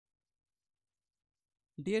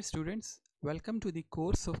Dear students, welcome to the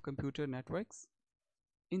course of Computer Networks.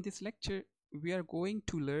 In this lecture, we are going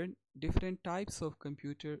to learn different types of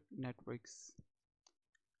computer networks.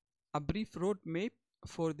 A brief roadmap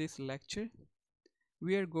for this lecture.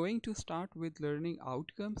 We are going to start with learning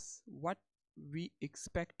outcomes, what we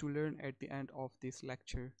expect to learn at the end of this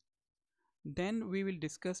lecture. Then we will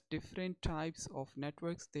discuss different types of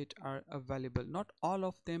networks that are available. Not all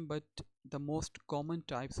of them, but the most common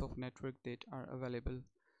types of network that are available.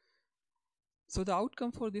 So the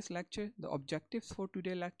outcome for this lecture, the objectives for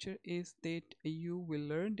today's lecture is that you will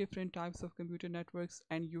learn different types of computer networks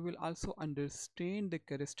and you will also understand the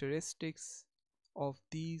characteristics of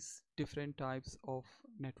these different types of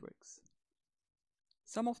networks.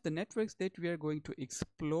 Some of the networks that we are going to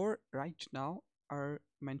explore right now are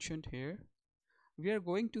mentioned here. We are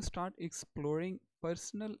going to start exploring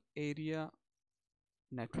personal area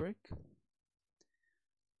network,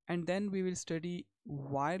 and then we will study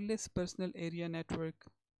wireless personal area network,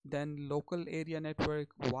 then local area network,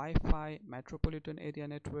 Wi-Fi, metropolitan area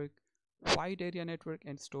network, wide area network,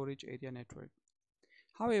 and storage area network.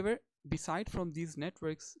 However, beside from these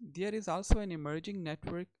networks, there is also an emerging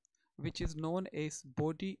network which is known as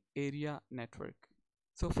body area network.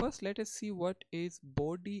 So first let us see what is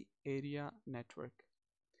body area network.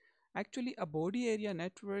 Actually, a body area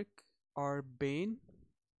network, or BAN,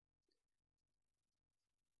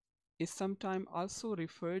 is sometimes also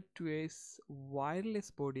referred to as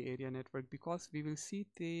wireless body area network, because we will see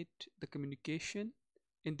that the communication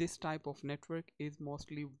in this type of network is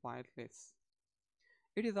mostly wireless.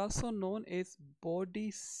 It is also known as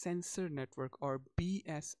body sensor network, or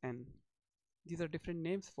BSN. These are different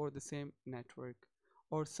names for the same network,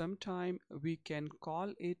 or sometime we can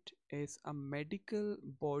call it as a medical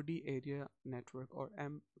body area network, or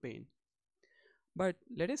MBAN. But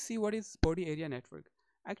let us see what is body area network.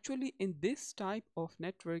 Actually, in this type of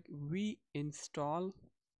network, we install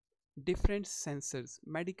different sensors,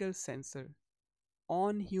 medical sensor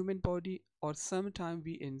on human body, or sometimes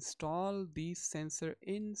we install these sensor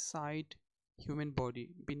inside human body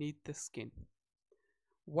beneath the skin.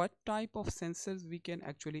 What type of sensors we can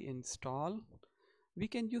actually install? We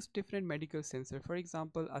can use different medical sensor. For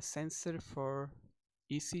example, a sensor for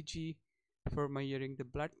ECG, for measuring the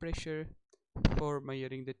blood pressure, for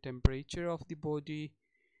measuring the temperature of the body,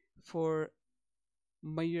 for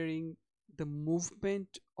measuring the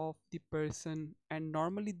movement of the person. And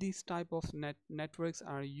normally these type of networks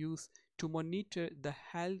are used to monitor the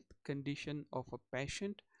health condition of a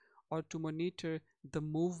patient, or to monitor the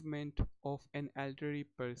movement of an elderly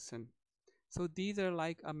person. So these are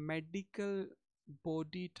like a medical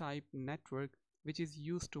body type network which is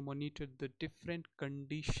used to monitor the different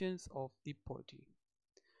conditions of the body.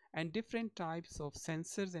 And different types of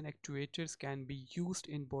sensors and actuators can be used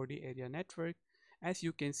in body area network. As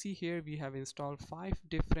you can see here, we have installed 5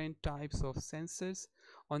 different types of sensors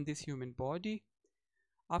on this human body.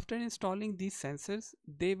 After installing these sensors,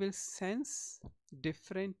 they will sense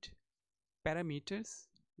different parameters,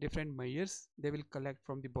 different measures they will collect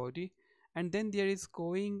from the body, and then there is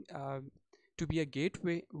going to be a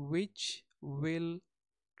gateway which will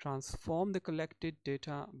transform the collected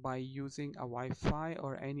data by using a Wi-Fi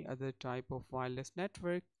or any other type of wireless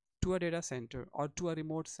network to a data center, or to a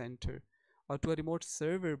remote center, or to a remote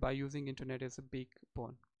server by using internet as a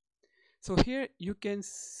backbone. So here you can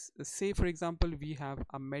say, for example, we have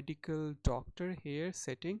a medical doctor here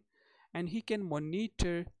sitting, and he can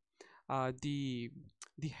monitor the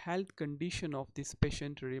health condition of this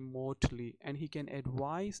patient remotely, and he can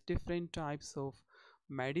advise different types of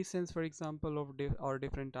medicines, for example, or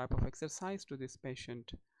different type of exercise to this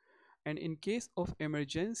patient. And in case of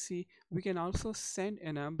emergency, we can also send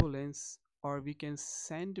an ambulance, or we can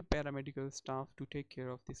send paramedical staff to take care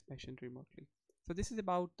of this patient remotely. So this is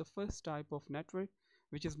about the first type of network,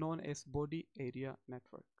 which is known as body area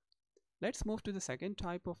network. Let's move to the second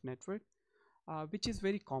type of network, which is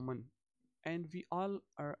very common, and we all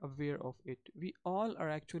are aware of it. We all are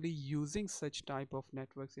actually using such type of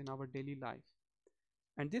networks in our daily life,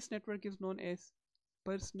 and this network is known as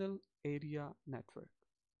personal area network.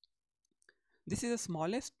 This is the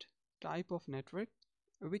smallest type of network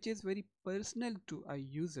which is very personal to a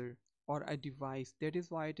user or a device. That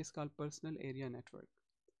is why it is called personal area network.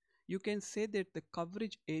 You can say that the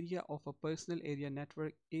coverage area of a personal area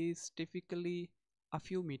network is typically a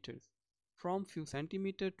few meters, from few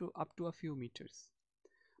centimeters to up to a few meters.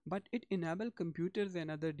 But it enables computers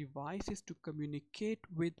and other devices to communicate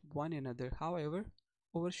with one another, however,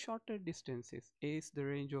 over shorter distances, as the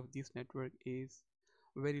range of this network is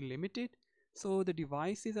very limited. So the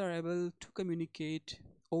devices are able to communicate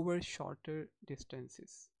over shorter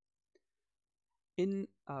distances. In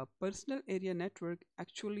a personal area network,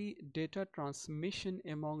 actually data transmission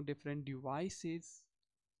among different devices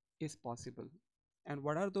is possible. And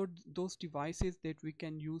what are those devices that we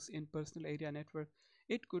can use in personal area network?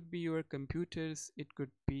 It could be your computers, it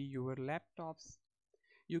could be your laptops.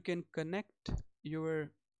 You can connect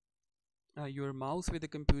your your mouse with the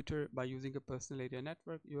computer by using a personal area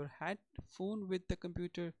network, your headphone with the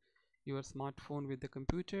computer, your smartphone with the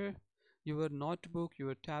computer, your notebook,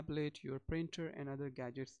 your tablet, your printer, and other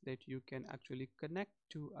gadgets that you can actually connect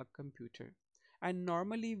to a computer. And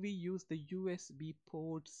normally we use the USB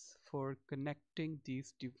ports for connecting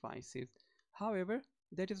these devices. However,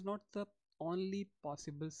 that is not the only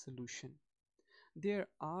possible solution. There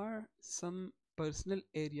are some personal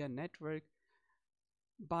area network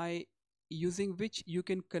by using which you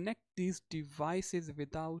can connect these devices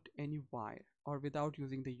without any wire or without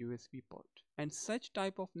using the USB port. And such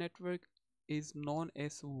type of network is known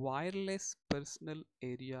as wireless personal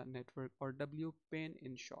area network, or WPAN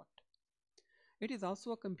in short. It is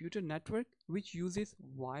also a computer network which uses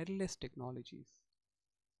wireless technologies.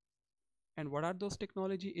 And what are those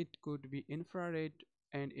technology? It could be infrared,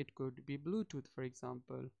 and it could be Bluetooth, for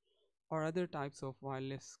example, or other types of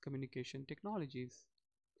wireless communication technologies.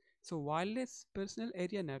 So wireless personal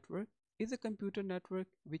area network is a computer network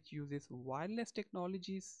which uses wireless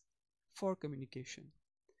technologies for communication.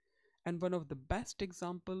 And one of the best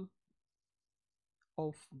example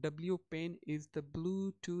of WPAN is the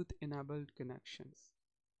Bluetooth enabled connections.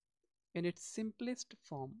 In its simplest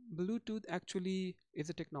form, Bluetooth actually is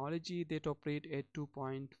a technology that operates at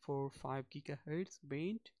 2.45 gigahertz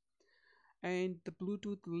band, and the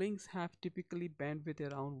Bluetooth links have typically bandwidth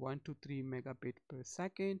around 1 to 3 megabit per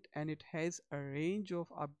second, and it has a range of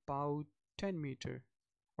about 10 meter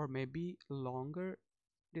or maybe longer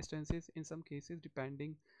distances in some cases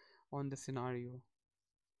depending on the scenario.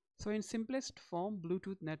 So in simplest form,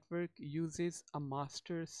 Bluetooth network uses a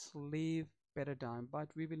master slave paradigm, but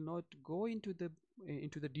we will not go into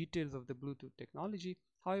the details of the Bluetooth technology.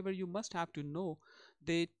 However, you must have to know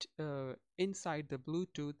that inside the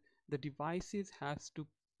Bluetooth, the devices have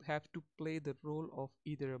to play the role of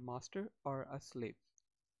either a master or a slave.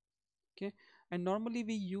 Okay, and normally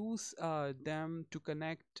we use them to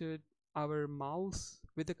connect our mouse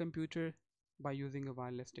with the computer by using a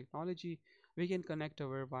wireless technology. We can connect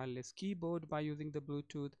our wireless keyboard by using the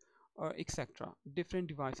Bluetooth, or etc. Different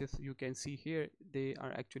devices you can see here, they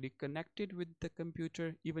are actually connected with the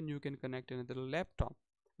computer. Even you can connect another laptop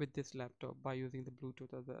with this laptop by using the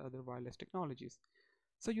Bluetooth or the other wireless technologies.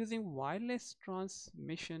 So using wireless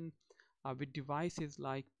transmission with devices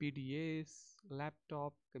like PDAs,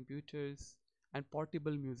 laptop, computers, and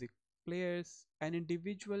portable music players, an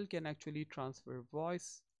individual can actually transfer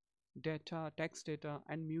voice, data, text data,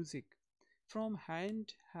 and music from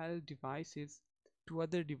handheld devices to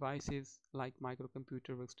other devices like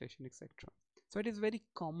microcomputer, workstation, etc. So it is very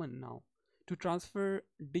common now to transfer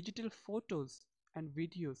digital photos and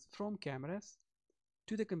videos from cameras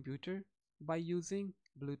to the computer by using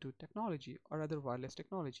Bluetooth technology or other wireless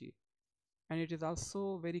technology. And it is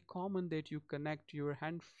also very common that you connect your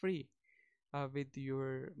hand free with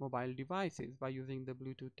your mobile devices by using the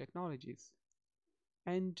Bluetooth technologies.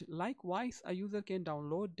 And likewise, a user can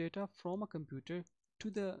download data from a computer to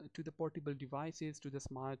the portable devices, to the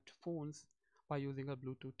smartphones by using a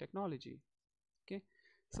Bluetooth technology. Okay,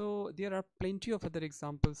 so there are plenty of other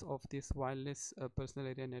examples of this wireless personal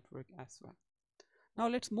area network as well. Now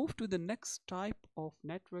let's move to the next type of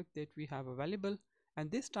network that we have available, and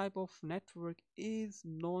this type of network is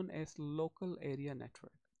known as local area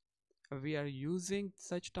network. We are using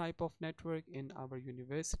such type of network in our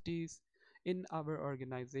universities, in our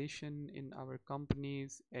organization, in our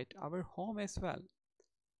companies, at our home as well.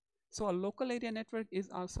 So a local area network is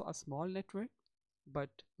also a small network but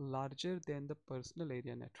larger than the personal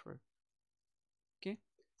area network. Okay,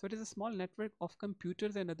 so it is a small network of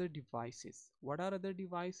computers and other devices. What are other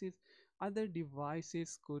devices? Other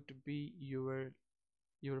devices could be your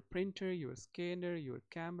printer, your scanner, your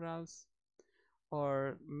cameras,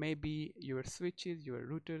 or maybe your switches, your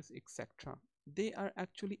routers, etc. They are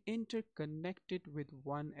actually interconnected with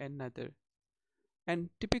one another. And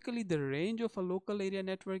typically the range of a local area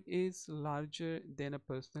network is larger than a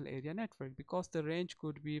personal area network, because the range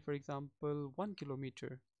could be, for example, 1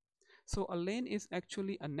 kilometer. So a LAN is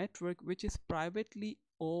actually a network which is privately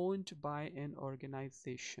owned by an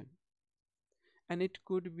organization. And it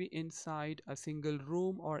could be inside a single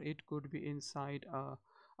room, or it could be inside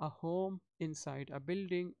a home, inside a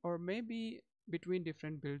building, or maybe between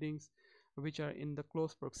different buildings which are in the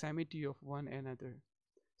close proximity of one another.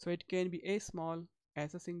 So it can be as small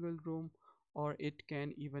as a single room, or it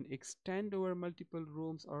can even extend over multiple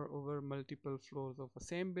rooms or over multiple floors of a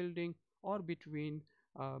same building, or between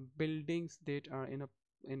buildings that are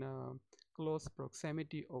in a close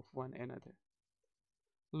proximity of one another.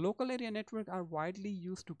 Local area networks are widely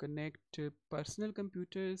used to connect personal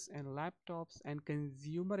computers and laptops and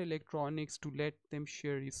consumer electronics to let them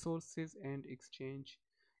share resources and exchange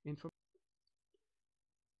information.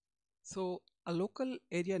 So a local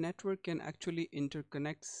area network can actually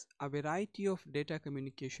interconnect a variety of data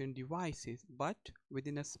communication devices, but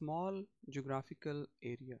within a small geographical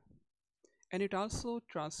area. And it also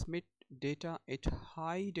transmits data at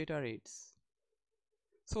high data rates.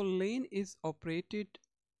 So LAN is operated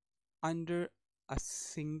under a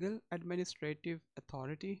single administrative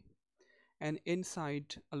authority, and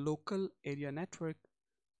inside a local area network,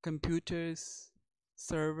 computers,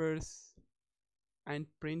 servers, and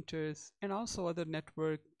printers, and also other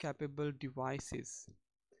network capable devices,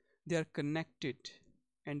 they are connected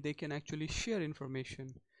and they can actually share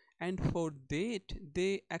information. And for that,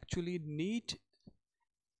 they actually need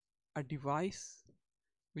a device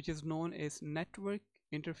which is known as network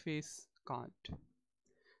interface card.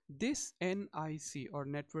 This NIC or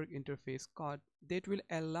network interface card that will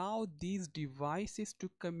allow these devices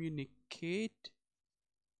to communicate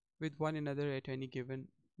with one another at any given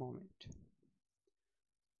moment.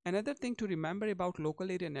 Another thing to remember about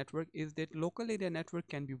local area network is that local area network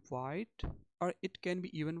can be wired, or it can be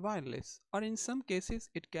even wireless, or in some cases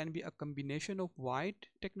it can be a combination of wired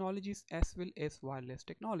technologies as well as wireless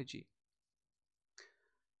technology.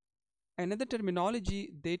 Another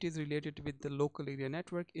terminology that is related with the local area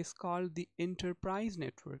network is called the enterprise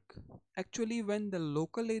network. Actually, when the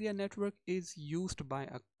local area network is used by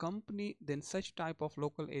a company, then such type of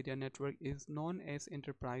local area network is known as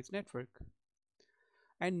enterprise network.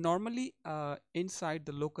 And normally inside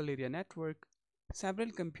the local area network,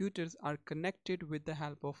 several computers are connected with the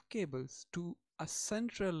help of cables to a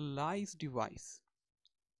centralized device.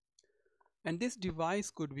 And this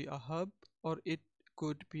device could be a hub, or it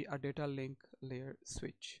could be a data link layer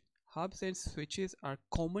switch. Hubs and switches are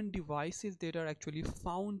common devices that are actually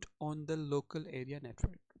found on the local area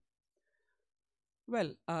network.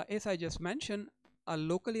 Well, as I just mentioned, a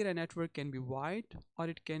local area network can be wired or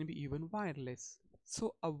it can be even wireless.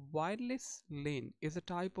 So a wireless LAN is a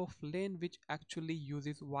type of LAN which actually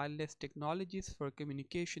uses wireless technologies for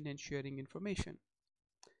communication and sharing information.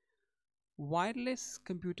 Wireless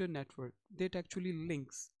computer network that actually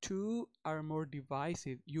links two or more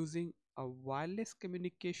devices using a wireless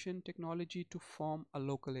communication technology to form a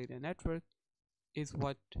local area network is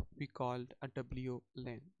what we called a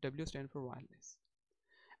WLAN. W stands for wireless.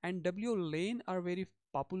 And WLAN are very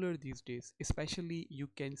popular these days, especially you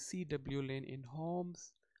can see WLAN in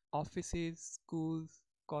homes, offices, schools,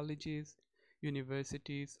 colleges,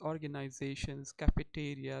 universities, organizations,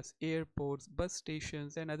 cafeterias, airports, bus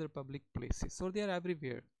stations, and other public places. So they are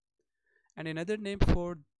everywhere. And another name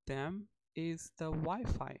for them is the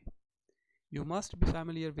Wi-Fi. You must be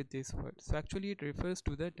familiar with this word. So actually it refers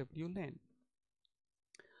to the WLAN.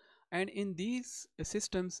 And in these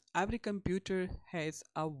systems, every computer has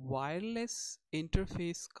a wireless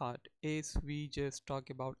interface card. As we just talked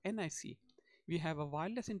about NIC, we have a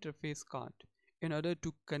wireless interface card. In order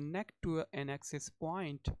to connect to an access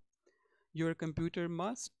point, your computer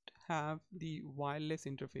must have the wireless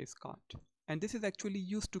interface card. And this is actually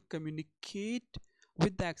used to communicate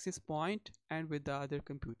with the access point and with the other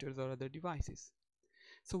computers or other devices.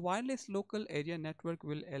 So wireless local area network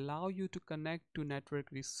will allow you to connect to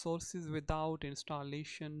network resources without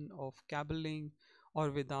installation of cabling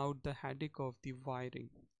or without the headache of the wiring.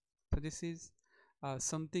 So this is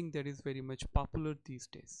something that is very much popular these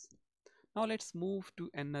days. Now let's move to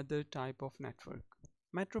another type of network,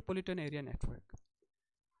 metropolitan area network.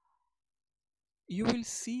 You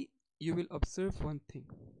will observe one thing.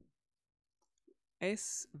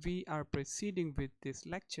 As we are proceeding with this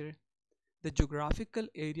lecture, the geographical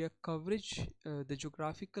area covered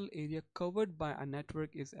by a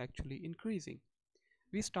network is actually increasing.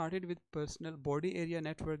 We started with personal body area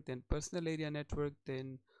network, then personal area network,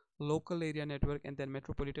 then local area network, and then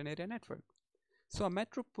metropolitan area network. So a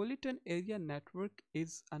metropolitan area network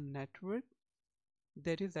is a network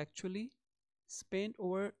that is actually spanned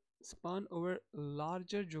over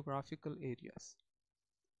larger geographical areas.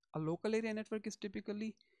 A local area network is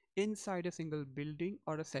typically inside a single building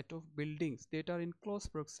or a set of buildings that are in close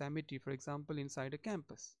proximity, for example inside a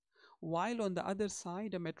campus. While on the other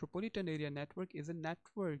side, a metropolitan area network is a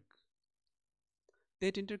network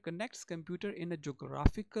that interconnects computer in a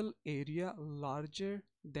geographical area larger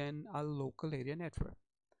than a local area network.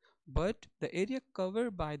 But the area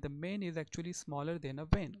covered by the main is actually smaller than a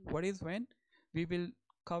WAN. What is WAN? We will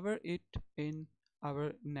cover it in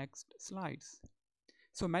our next slides.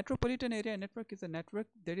 So metropolitan area network is a network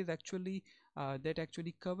that is actually that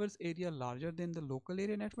actually covers area larger than the local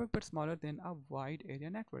area network but smaller than a wide area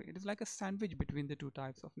network. It is like a sandwich between the two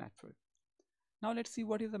types of network. Now let's see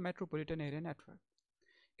what is a metropolitan area network.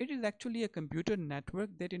 It is actually a computer network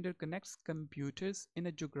that interconnects computers in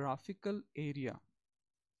a geographical area.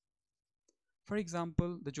 For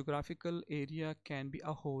example, the geographical area can be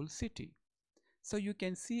a whole city. So you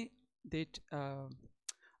can see that a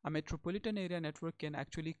metropolitan area network can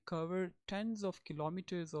actually cover tens of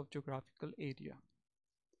kilometers of geographical area.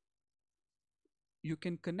 You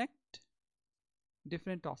can connect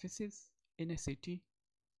different offices in a city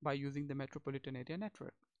by using the metropolitan area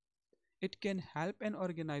network. It can help an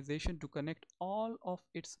organization to connect all of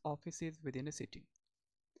its offices within a city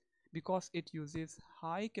because it uses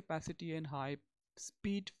high capacity and high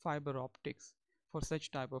speed fiber optics for such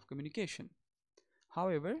type of communication.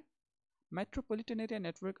 However, metropolitan area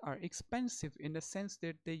networks are expensive in the sense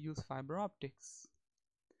that they use fiber optics.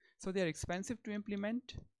 So they are expensive to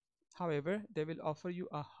implement. However, they will offer you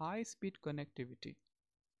a high speed connectivity.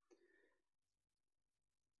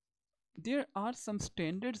 There are some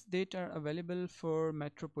standards that are available for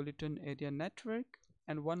metropolitan area network,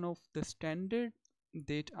 and one of the standard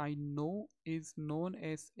that I know is known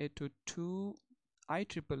as 802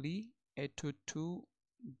 IEEE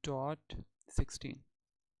 802.16,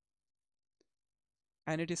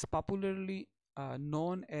 and it is popularly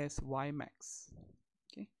known as WiMAX.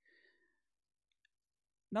 Okay.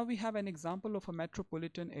 Now we have an example of a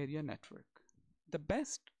metropolitan area network. The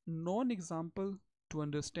best known example to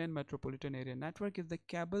understand metropolitan area network is the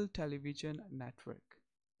cable television network.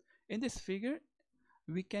 In this figure,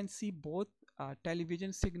 we can see both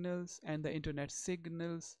television signals and the internet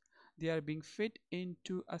signals. They are being fed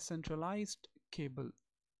into a centralized cable,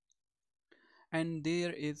 and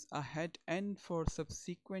there is a head end for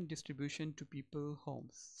subsequent distribution to people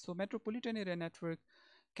homes. So metropolitan area network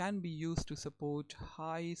can be used to support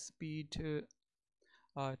high speed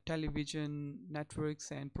television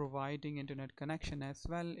networks and providing internet connection as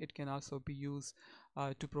well. It can also be used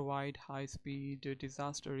to provide high-speed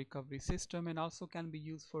disaster recovery system, and also can be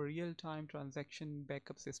used for real-time transaction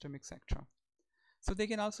backup system, etc. So they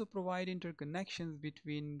can also provide interconnections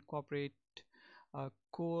between corporate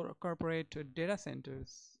data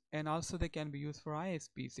centers, and also they can be used for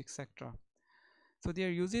ISPs, etc. So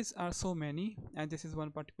their uses are so many, and this is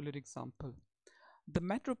one particular example. The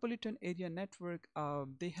metropolitan area network,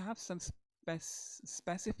 they have some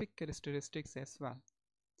specific characteristics as well.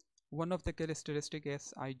 One of the characteristics,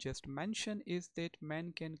 as I just mentioned, is that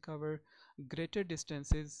man can cover greater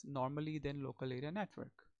distances normally than local area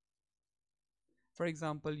network. For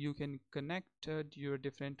example, you can connect your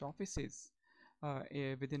different offices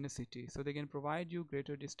within a city, so they can provide you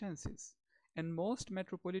greater distances. And most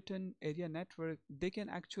metropolitan area network, they can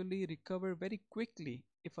actually recover very quickly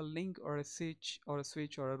if a link or a switch or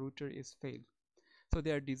a router is failed. So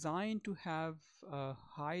they are designed to have a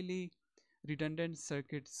highly redundant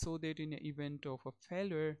circuits so that in the event of a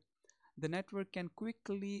failure, the network can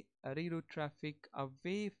quickly reroute traffic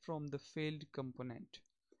away from the failed component.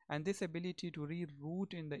 And this ability to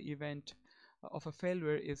reroute in the event of a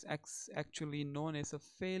failure is actually known as a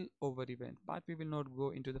failover event, but we will not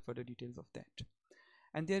go into the further details of that.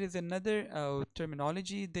 And there is another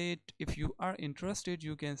terminology that if you are interested,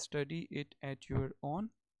 you can study it at your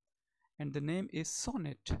own, and the name is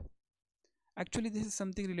SONET. Actually, this is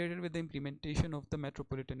something related with the implementation of the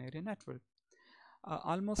metropolitan area network.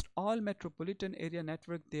 Almost all metropolitan area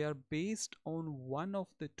network, they are based on one of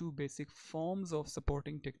the two basic forms of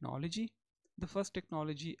supporting technology. The first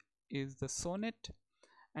technology is the SONET,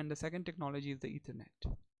 and the second technology is the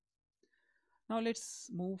Ethernet. Now let's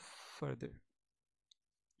move further.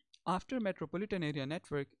 After metropolitan area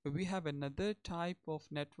network, we have another type of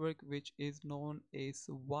network which is known as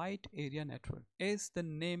wide area network. As the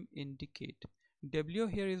name indicate, W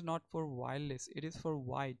here is not for wireless, it is for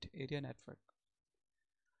wide area network.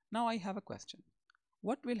 Now I have a question.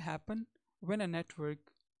 What will happen when a network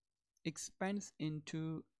expands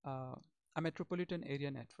into a metropolitan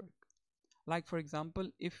area network? Like for example,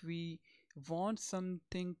 if we want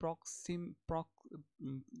something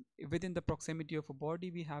within the proximity of a body,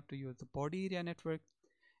 we have to use the body area network.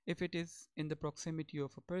 If it is in the proximity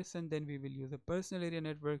of a person, then we will use a personal area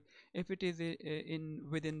network. If it is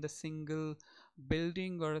within the single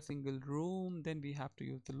building or a single room, then we have to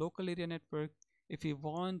use the local area network. If we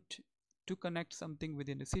want to connect something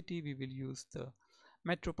within a city, we will use the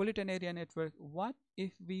metropolitan area network. What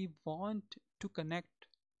if we want to connect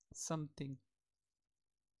something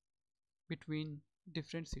between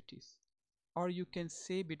different cities? or you can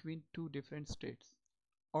say between two different states,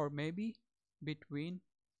 or maybe between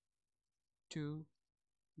two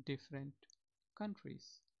different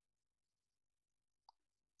countries.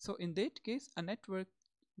 So in that case, a network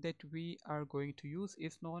that we are going to use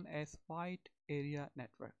is known as wide area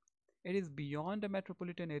network. It is beyond a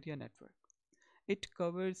metropolitan area network. It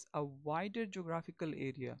covers a wider geographical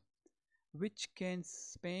area which can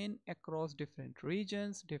span across different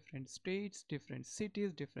regions, different states, different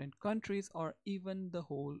cities, different countries, or even the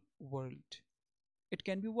whole world. It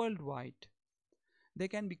can be worldwide. They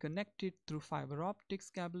can be connected through fiber optics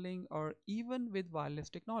cabling or even with wireless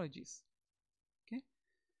technologies. Okay,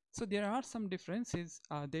 so there are some differences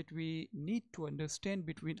that we need to understand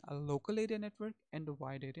between a local area network and a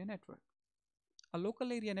wide area network. A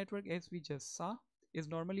local area network, as we just saw, is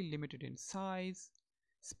normally limited in size,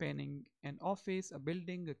 spanning an office, a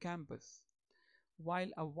building, a campus, while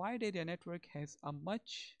a wide area network has a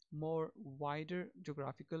much more wider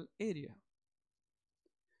geographical area.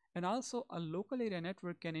 And also a local area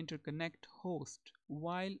network can interconnect hosts,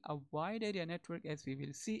 while a wide area network, as we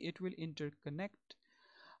will see, it will interconnect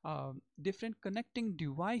different connecting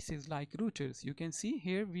devices like routers. You can see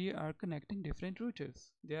here we are connecting different routers.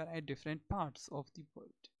 They are at different parts of the world.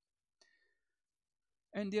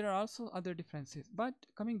 And there are also other differences. But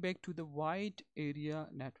coming back to the wide area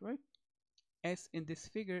network, as in this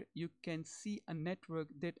figure, you can see a network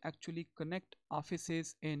that actually connect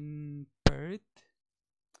offices in Perth,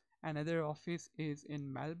 another office is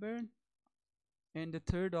in Melbourne, and the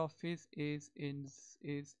third office is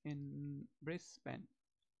in Brisbane.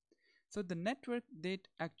 So the network that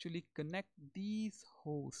actually connect these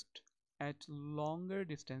hosts at longer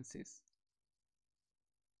distances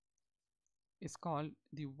is called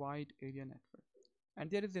the wide area network.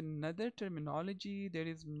 And there is another terminology that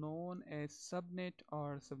is known as subnet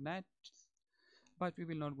or subnets, but we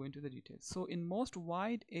will not go into the details. So in most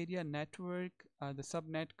wide area network, the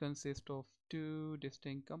subnet consists of two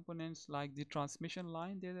distinct components like the transmission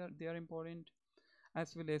line, they are important,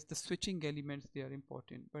 as well as the switching elements, they are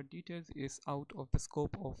important, but details is out of the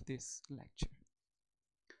scope of this lecture.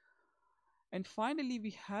 And finally,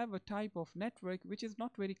 we have a type of network which is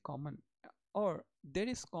not very common, or that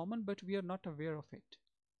is common but we are not aware of it.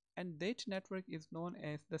 And that network is known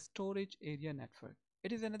as the storage area network.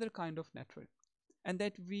 It is another kind of network and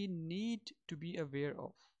that we need to be aware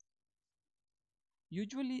of.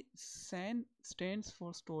 Usually SAN stands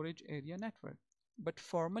for storage area network, but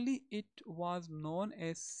formally it was known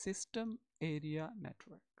as system area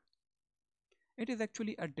network. It is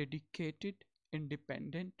actually a dedicated,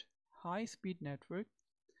 independent, high-speed network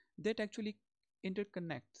that actually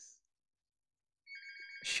interconnects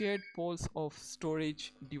shared poles of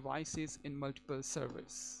storage devices in multiple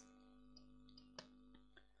servers.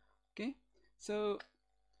 Okay, so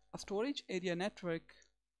a storage area network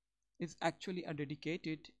is actually a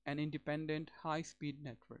dedicated and independent high-speed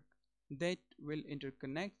network that will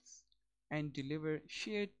interconnect and deliver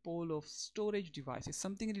shared pool of storage devices,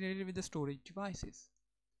 something related with the storage devices.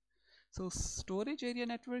 So storage area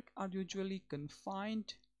network are usually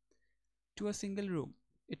confined to a single room.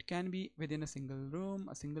 It can be within a single room,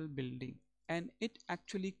 a single building, and it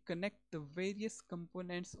actually connects the various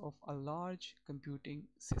components of a large computing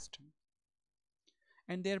system.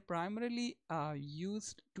 And they are primarily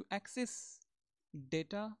used to access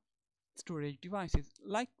data storage devices.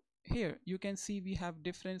 Like here you can see we have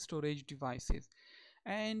different storage devices,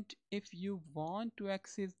 and if you want to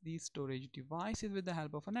access these storage devices with the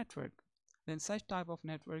help of a network, then such type of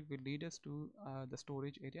network will lead us to the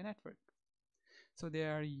storage area network. So they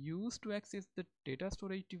are used to access the data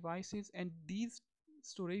storage devices, and these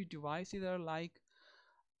storage devices are like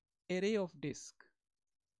array of disk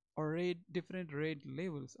or different RAID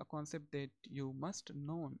levels, a concept that you must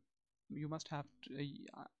know. You must have to,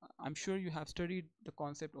 I'm sure you have studied the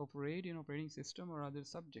concept of RAID in operating system or other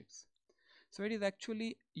subjects. So it is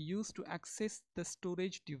actually used to access the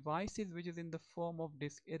storage devices which is in the form of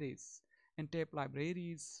disk arrays and tape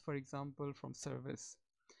libraries, for example, from servers.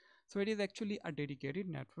 So it is actually a dedicated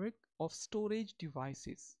network of storage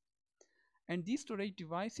devices, and these storage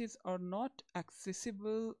devices are not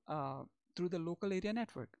accessible through the local area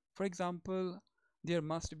network. For example, there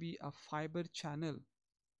must be a fiber channel,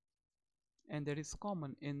 and that is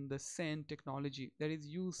common in the SAN technology that is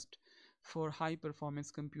used for high performance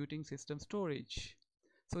computing system storage.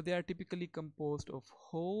 So they are typically composed of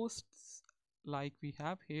hosts like we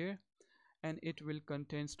have here, and it will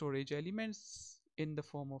contain storage elements in the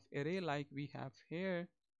form of array like we have here,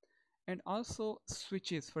 and also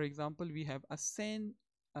switches. For example, we have a SAN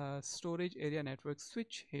storage area network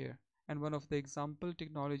switch here, and one of the example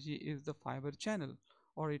technology is the fiber channel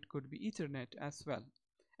or it could be Ethernet as well.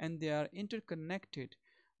 And they are interconnected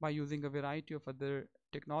by using a variety of other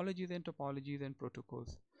technologies and topologies and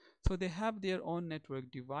protocols. So they have their own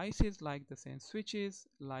network devices like the same switches,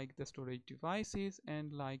 like the storage devices,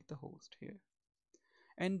 and like the host here.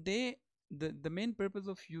 And the main purpose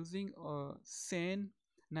of using a SAN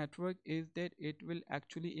network is that it will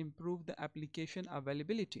actually improve the application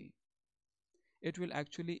availability. It will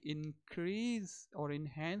actually increase or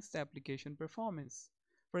enhance the application performance.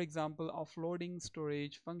 For example, offloading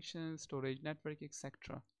storage functions, storage network,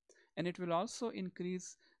 etc. And it will also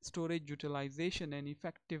increase storage utilization and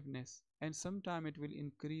effectiveness, and sometimes it will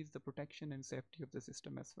increase the protection and safety of the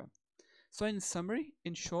system as well. So in summary,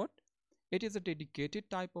 in short, it is a dedicated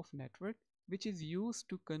type of network which is used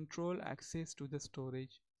to control access to the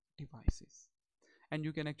storage devices. And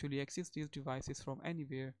you can actually access these devices from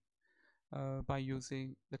anywhere by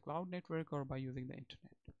using the cloud network or by using the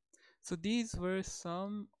internet. So these were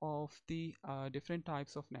some of the different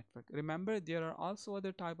types of network. Remember, there are also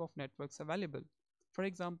other type of networks available. For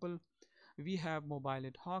example, we have mobile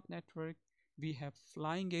ad hoc network, we have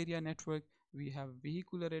flying area network, we have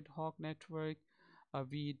vehicular ad hoc network,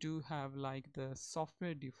 we do have like the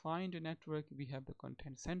software defined network, we have the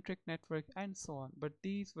content centric network, and so on. But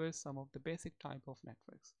these were some of the basic type of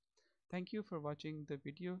networks. Thank you for watching the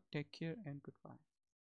video. Take care and goodbye.